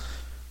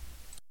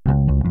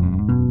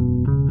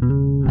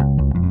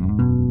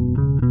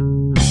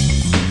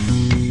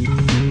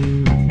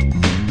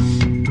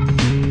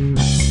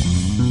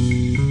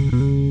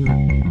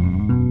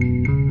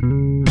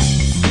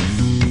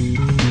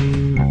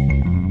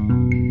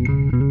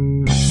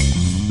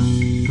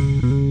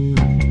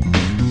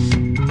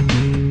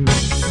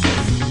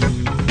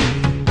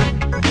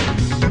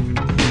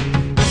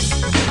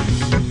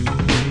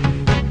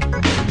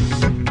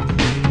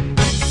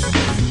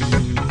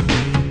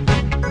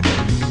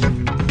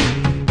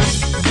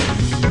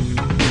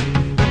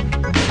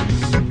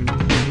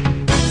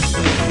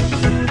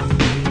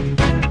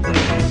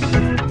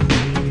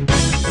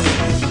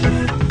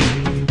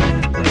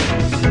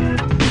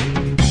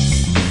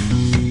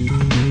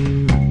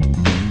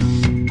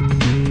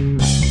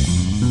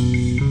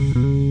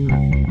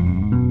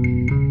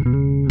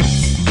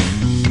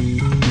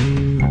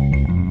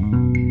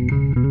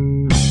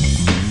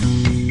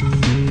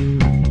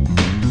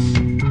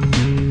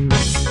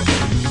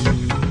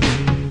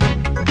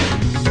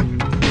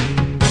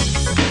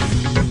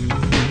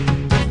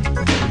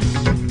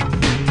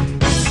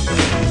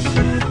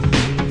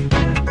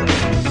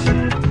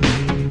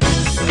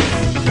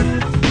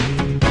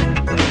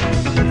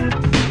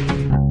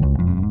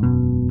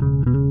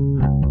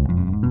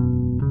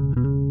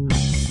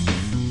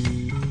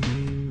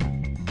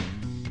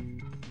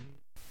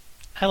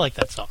 I like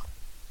that song.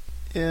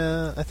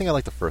 Yeah, I think I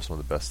like the first one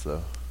the best,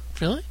 though.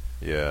 Really?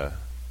 Yeah.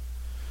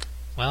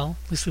 Well,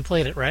 at least we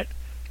played it, right?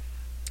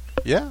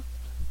 Yeah.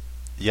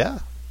 Yeah.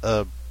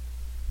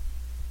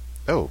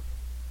 Oh.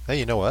 Hey,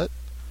 you know what?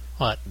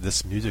 What?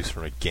 This music's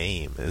from a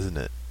game, isn't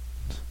it?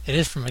 It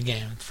is from a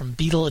game. It's from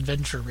Beetle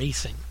Adventure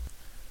Racing.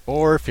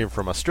 Or if you're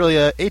from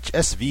Australia,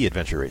 HSV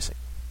Adventure Racing.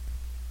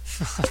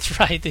 That's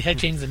right. They had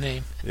changed the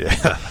name.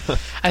 Yeah.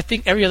 I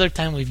think every other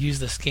time we've used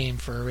this game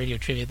for radio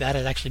trivia, that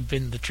had actually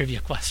been the trivia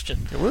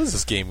question. What is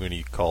this game when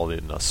you called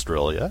it in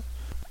Australia?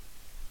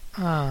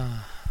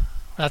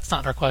 That's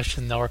not our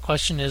question, though. Our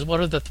question is, what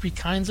are the 3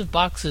 kinds of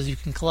boxes you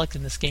can collect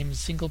in this game's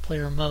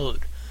single-player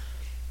mode?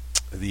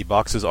 The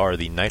boxes are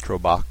the Nitro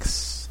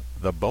Box,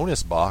 the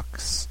Bonus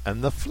Box,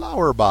 and the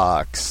Flower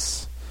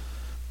Box.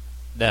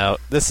 Now,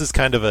 this is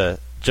kind of a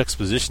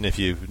juxtaposition if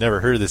you've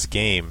never heard of this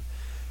game.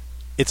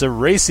 It's a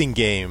racing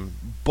game,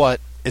 but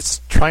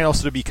it's trying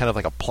also to be kind of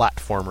like a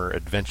platformer,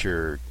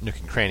 adventure, nook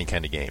and cranny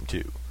kind of game,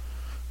 too.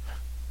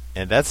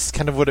 And that's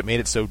kind of what it made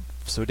it so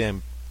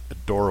damn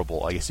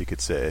adorable, I guess you could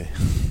say.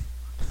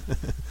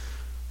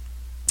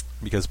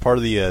 Because part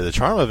of the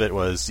charm of it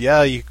was,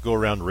 yeah, you could go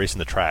around racing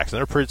the tracks. And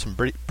there were some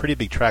pretty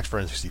big tracks for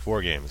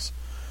N64 games,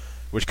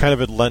 which kind of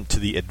had lent to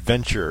the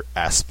adventure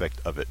aspect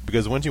of it.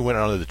 Because once you went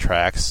onto the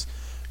tracks,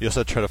 you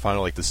also had to try to find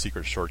like the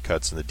secret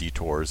shortcuts and the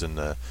detours and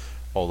the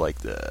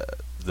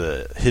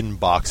hidden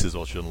boxes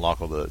which would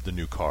unlock all the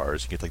new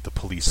cars. You get like the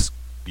police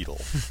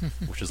Beetle,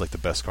 which is like the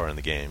best car in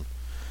the game.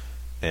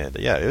 And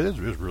yeah, it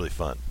was really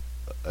fun.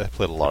 I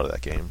played a lot of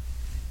that game.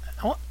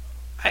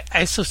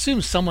 I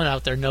assume someone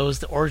out there knows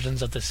the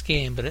origins of this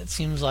game, but it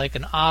seems like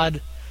an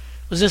odd...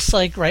 Was this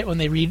like right when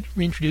they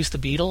reintroduced the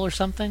Beetle or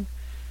something?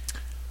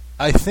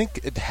 I think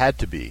it had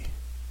to be.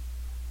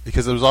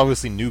 Because there was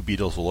obviously new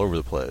Beetles all over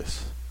the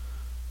place.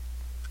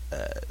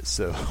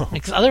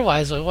 Because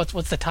otherwise,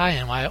 what's the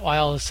tie-in? Why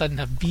all of a sudden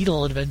have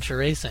Beetle Adventure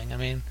Racing? I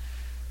mean...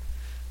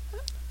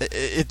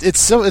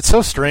 It's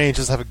so strange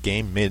just to have a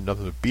game made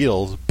up of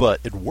Beetles, but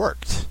it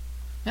worked.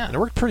 Yeah. And it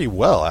worked pretty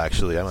well,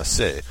 actually, I must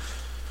say.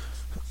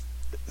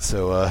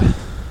 So,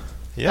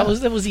 yeah.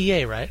 That was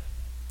EA, right?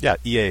 Yeah,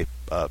 EA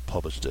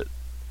published it.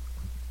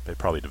 They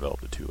probably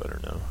developed it too, I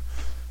don't know.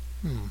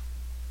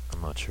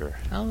 I'm not sure.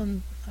 Well,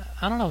 then,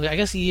 I don't know. I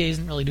guess EA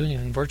isn't really doing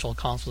anything virtual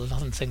consoles. There's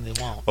nothing saying they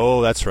won't.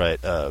 Oh, that's right.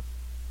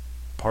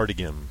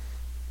 Partigim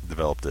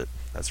developed it.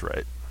 That's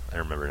right. I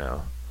remember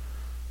now.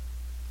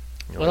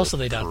 What else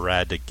have they done?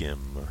 Paradigm,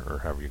 or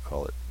however you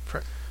call it.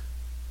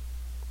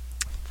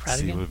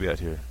 Paradigm? See what we got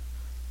here.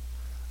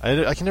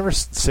 I can never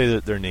say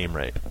their name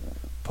right.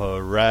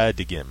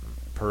 Paradigm.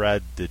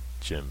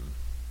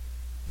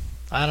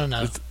 I don't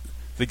know.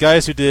 The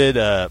guys who did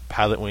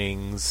Pilot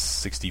Wings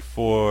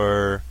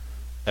 64,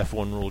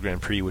 F1 World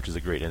Grand Prix, which is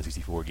a great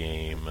N64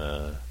 game.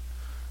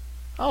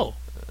 Oh,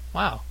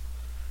 wow.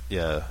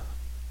 Yeah.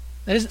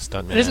 It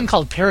isn't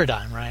called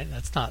Paradigm, right?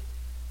 That's not...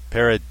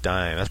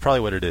 Paradigm. That's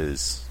probably what it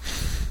is.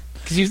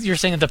 Because you're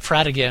saying the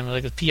Paradigm,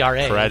 like the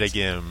PRA.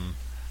 Paradigm.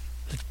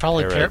 It's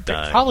probably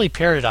Paradigm. Probably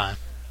Paradigm.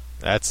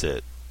 That's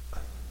it.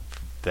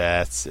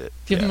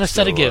 Give him a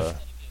set of give.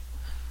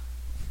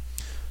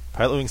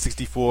 Pilot Wing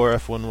 64,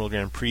 F1 World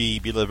Grand Prix,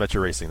 Beetle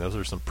Adventure Racing. Those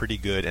are some pretty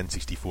good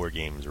N64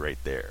 games right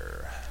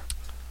there.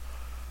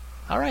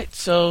 All right,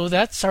 so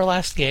that's our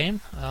last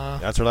game.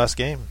 That's our last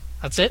game.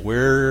 That's it?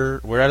 We're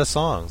out of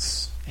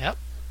songs. Yep.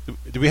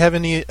 Do we have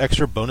any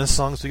extra bonus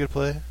songs we could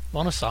play?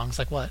 Bonus songs,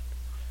 like what?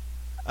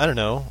 I don't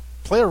know.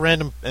 Play a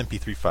random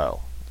MP3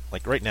 file.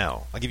 Like right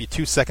now. I'll give you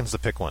 2 seconds to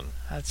pick one.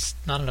 That's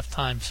not enough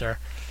time, sir.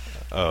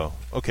 Oh,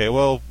 okay.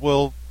 Well,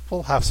 we'll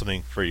have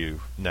something for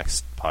you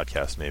next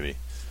podcast, maybe.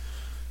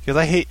 Because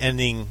I hate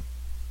ending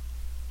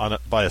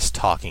by us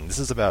talking. This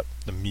is about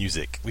the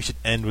music. We should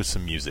end with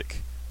some music.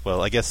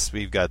 Well, I guess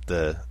we've got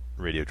the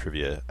radio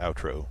trivia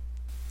outro.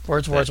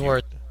 Words.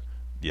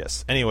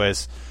 Yes.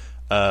 Anyways,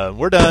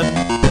 we're done.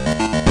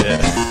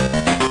 Yeah.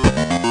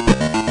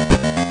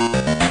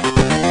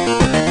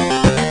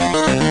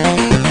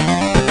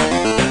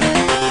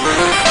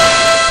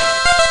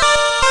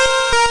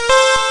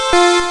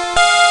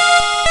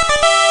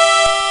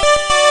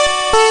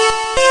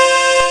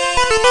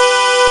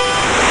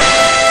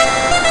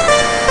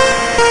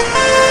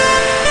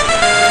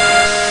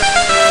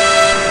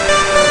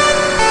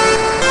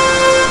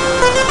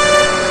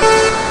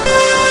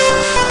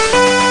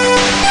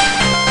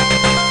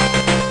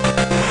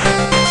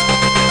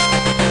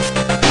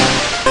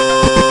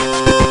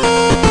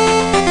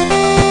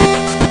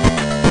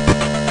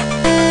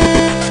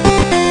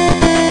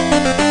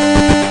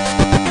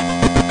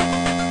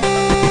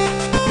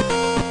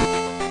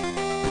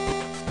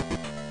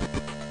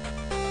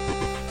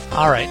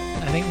 Alright,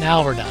 I think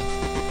now we're done.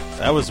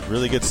 That was a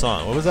really good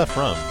song. What was that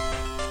from?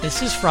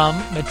 This is from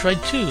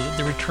Metroid 2,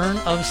 The Return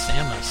of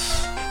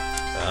Samus.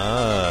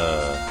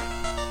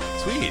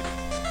 Sweet.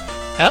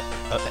 Yep.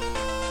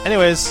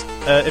 Anyways,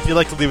 if you'd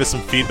like to leave us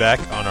some feedback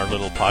on our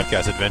little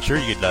podcast adventure,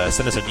 you could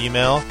send us an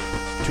email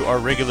to our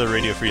regular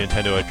Radio Free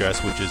Nintendo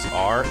address, which is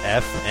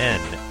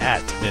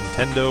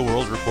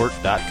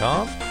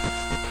rfn@nintendoworldreport.com.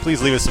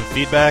 Please leave us some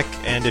feedback,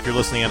 and if you're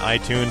listening on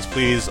iTunes,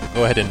 please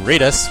go ahead and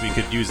rate us. We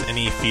could use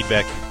any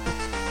feedback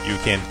you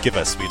can give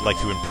us. We'd like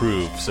to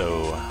improve,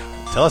 so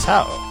tell us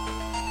how.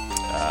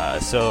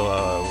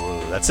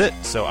 So that's it.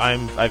 So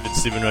I've been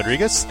Steven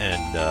Rodriguez,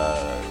 and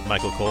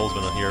Michael Cole's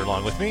been here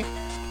along with me.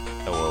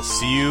 And we'll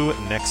see you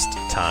next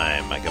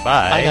time.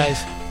 Goodbye. Bye,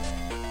 guys.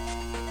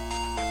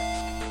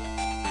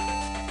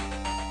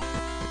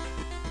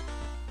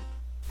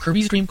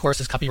 Kirby's Dream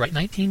Course is copyright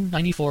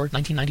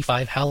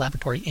 1994-1995 HAL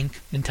Laboratory Inc.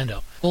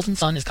 Nintendo. Golden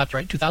Sun is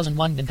copyright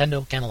 2001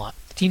 Nintendo Camelot.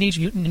 Teenage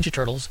Mutant Ninja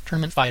Turtles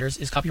Tournament Fighters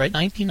is copyright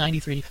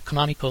 1993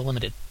 Konami Co.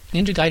 Limited.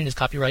 Ninja Gaiden is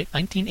copyright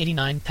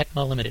 1989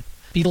 Tecmo Limited.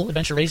 Beetle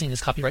Adventure Racing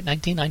is copyright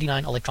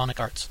 1999 Electronic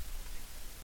Arts.